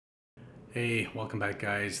Hey, welcome back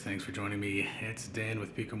guys. Thanks for joining me. It's Dan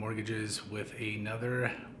with Pekoe Mortgages with another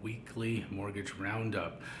weekly mortgage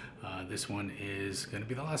roundup. This one is going to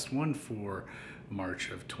be the last one for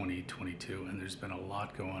March of 2022, and there's been a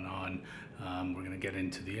lot going on. We're going to get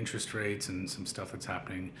into the interest rates and some stuff that's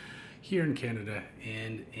happening here in Canada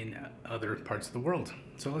and in other parts of the world.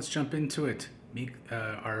 So let's jump into it.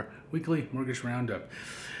 Our weekly mortgage roundup.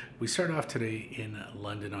 We start off today in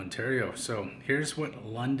London, Ontario. So here's what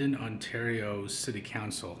London, Ontario City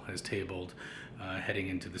Council has tabled heading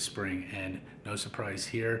into the spring. And no surprise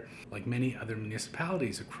here, like many other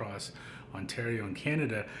municipalities across Ontario and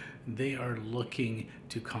Canada, they are looking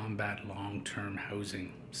to combat long-term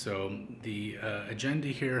housing. So the agenda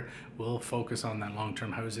here will focus on that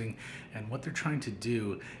long-term housing, and what they're trying to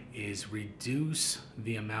do is reduce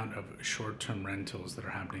the amount of short-term rentals that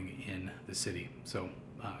are happening in the city. So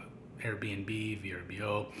Airbnb,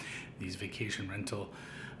 VRBO, these vacation rental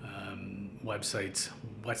websites,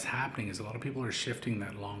 what's happening is a lot of people are shifting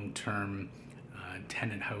that long-term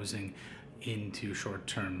tenant housing into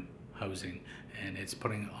short-term housing, and it's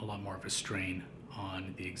putting a lot more of a strain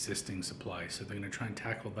on the existing supply. So they're going to try and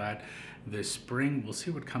tackle that this spring. We'll see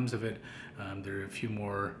what comes of it. There are a few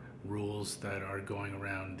more rules that are going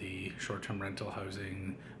around the short-term rental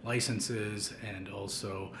housing licenses, and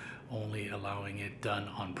also only allowing it done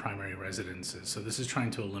on primary residences. So this is trying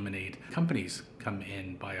to eliminate companies come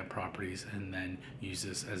in, buy up properties, and then use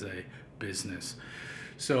this as a business.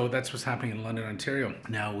 So that's what's happening in London, Ontario.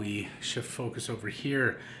 Now we shift focus over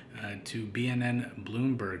here to BNN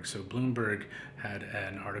Bloomberg. So Bloomberg had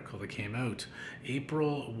an article that came out.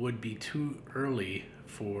 April would be too early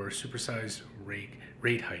for supersized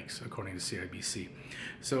rate hikes, according to CIBC.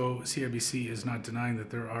 So CIBC is not denying that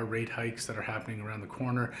there are rate hikes that are happening around the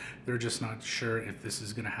corner. They're just not sure if this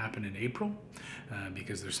is going to happen in April,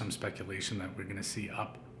 because there's some speculation that we're going to see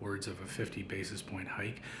upwards of a 50 basis point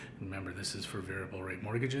hike. Remember, this is for variable rate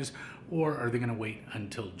mortgages. Or are they going to wait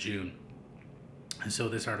until June? And so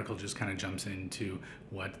this article just kind of jumps into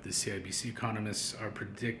what the CIBC economists are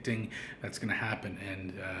predicting that's going to happen.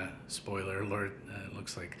 And spoiler alert, it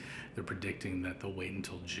looks like they're predicting that they'll wait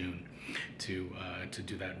until June to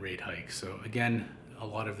do that rate hike. So again, a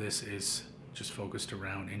lot of this is just focused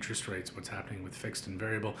around interest rates, what's happening with fixed and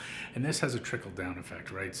variable. And this has a trickle-down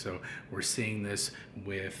effect, right? So we're seeing this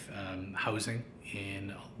with housing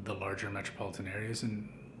in the larger metropolitan areas and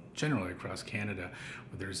generally across Canada,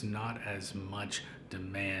 where there's not as much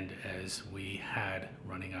demand as we had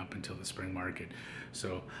running up until the spring market.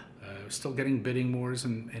 So still getting bidding wars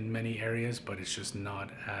in many areas, but it's just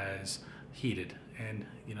not as heated. And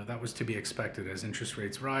you know, that was to be expected. As interest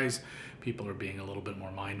rates rise, people are being a little bit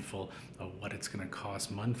more mindful of what it's going to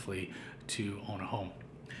cost monthly to own a home.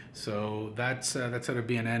 So that's out of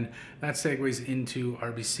BNN. That segues into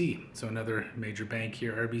RBC. So another major bank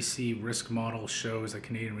here. RBC risk model shows that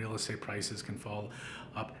Canadian real estate prices can fall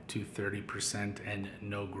up to 30% and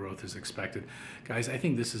no growth is expected. Guys, I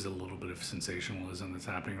think this is a little bit of sensationalism that's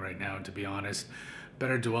happening right now, to be honest.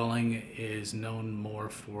 Better Dwelling is known more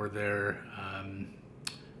for their,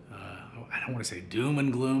 I don't want to say doom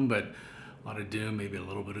and gloom, but a lot of doom, maybe a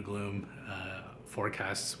little bit of gloom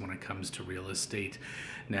forecasts when it comes to real estate.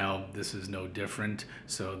 Now, this is no different.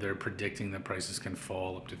 So they're predicting that prices can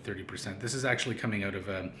fall up to 30%. This is actually coming out of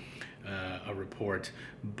a report.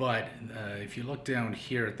 But if you look down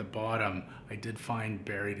here at the bottom, I did find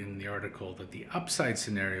buried in the article that the upside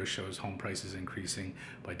scenario shows home prices increasing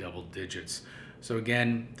by double digits. So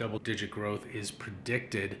again, double-digit growth is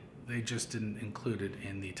predicted. They just didn't include it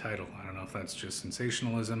in the title. I don't know if that's just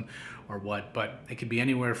sensationalism or what, but it could be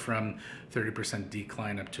anywhere from 30%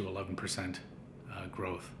 decline up to 11%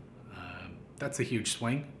 growth. That's a huge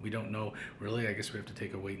swing. We don't know really. I guess we have to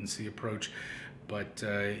take a wait and see approach. But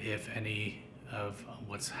if any of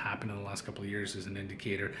what's happened in the last couple of years is an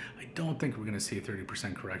indicator, I don't think we're going to see a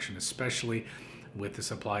 30% correction, especially with the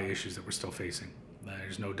supply issues that we're still facing.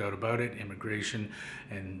 There's no doubt about it. Immigration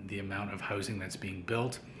and the amount of housing that's being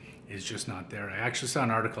built is just not there. I actually saw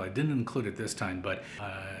an article, I didn't include it this time, but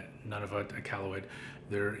none of it, Iqaluit,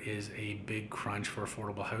 there is a big crunch for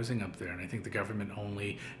affordable housing up there. And I think the government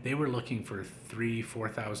they were looking for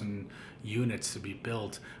 4,000 units to be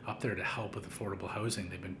built up there to help with affordable housing.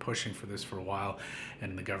 They've been pushing for this for a while,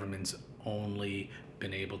 and the government's only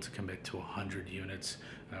been able to commit to 100 units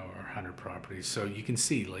or 100 properties. So you can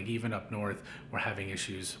see, like even up north, we're having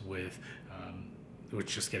issues with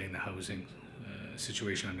just getting the housing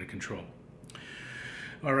situation under control.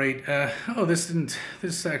 All right.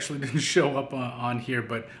 This actually didn't show up on here,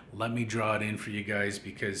 but let me draw it in for you guys,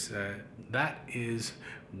 because that is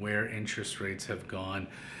where interest rates have gone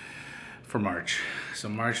for March. So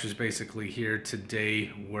March was basically here.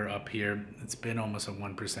 Today we're up here. It's been almost a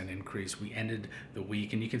 1% increase. We ended the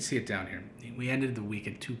week, and you can see it down here. We ended the week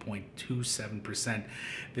at 2.27%.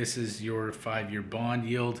 This is your 5-year bond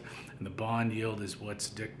yield, and the bond yield is what's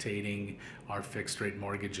dictating our fixed rate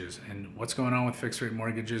mortgages. And what's going on with fixed rate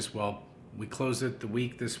mortgages? Well, we closed it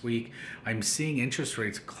this week. I'm seeing interest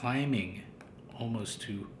rates climbing almost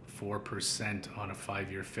to 4% on a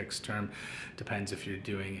 5-year fixed term. Depends if you're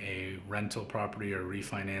doing a rental property or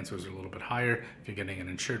refinance, those are a little bit higher. If you're getting an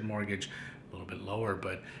insured mortgage, a little bit lower.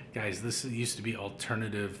 But guys, this used to be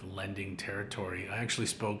alternative lending territory. I actually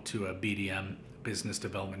spoke to a BDM, business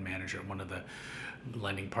development manager, at one of the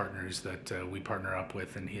lending partners that we partner up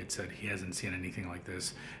with, and he had said he hasn't seen anything like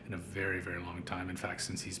this in a very, very long time. In fact,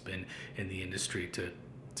 since he's been in the industry,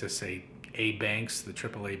 to say A banks, the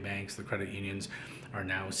AAA banks, the credit unions are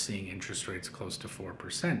now seeing interest rates close to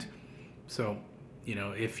 4%. So, you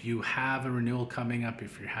know, if you have a renewal coming up,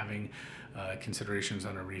 if you're having considerations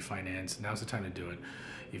on a refinance, now's the time to do it.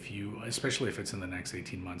 Especially if it's in the next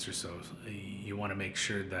 18 months or so, you want to make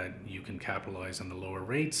sure that you can capitalize on the lower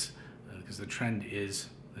rates, because the trend is,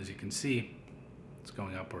 as you can see, it's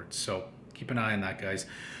going upwards. So keep an eye on that, guys.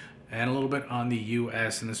 And a little bit on the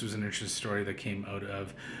US, and this was an interesting story that came out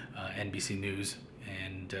of NBC News,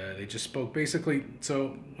 and they just spoke basically.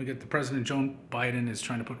 So we get the President Joe Biden is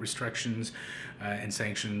trying to put restrictions and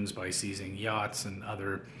sanctions by seizing yachts and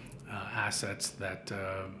other assets that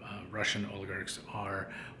Russian oligarchs are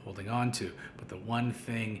holding on to. But the one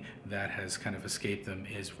thing that has kind of escaped them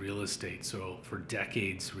is real estate. So for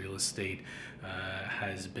decades, real estate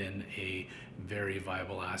has been a very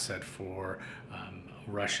viable asset for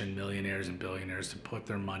Russian millionaires and billionaires to put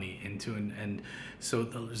their money into, and so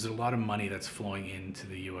there's a lot of money that's flowing into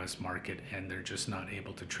the US market, and they're just not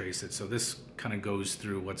able to trace it. So this kind of goes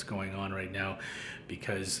through what's going on right now,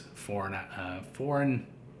 because foreign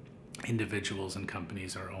individuals and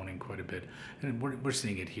companies are owning quite a bit, and we're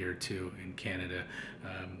seeing it here too in Canada,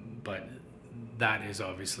 but that is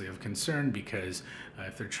obviously of concern, because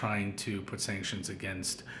if they're trying to put sanctions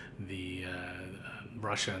against the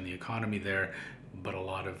Russia and the economy there, but a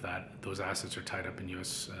lot of those assets are tied up in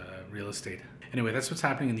U.S. Real estate. Anyway, that's what's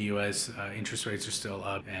happening in the U.S. Interest rates are still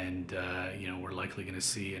up, and you know, we're likely going to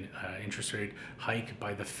see an interest rate hike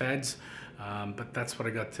by the Feds. But that's what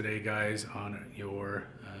I got today, guys, on your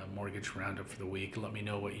mortgage roundup for the week. Let me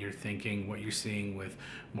know what you're thinking, what you're seeing with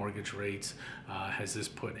mortgage rates. Has this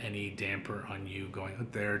put any damper on you going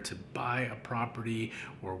out there to buy a property,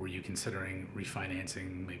 or were you considering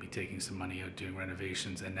refinancing, maybe taking some money out, doing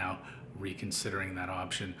renovations, and now reconsidering that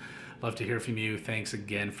option? Love to hear from you. Thanks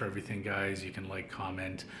again for everything, guys. You can like,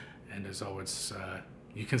 comment, and as always,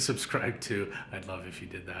 you can subscribe too. I'd love if you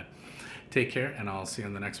did that. Take care, and I'll see you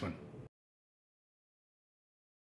on the next one.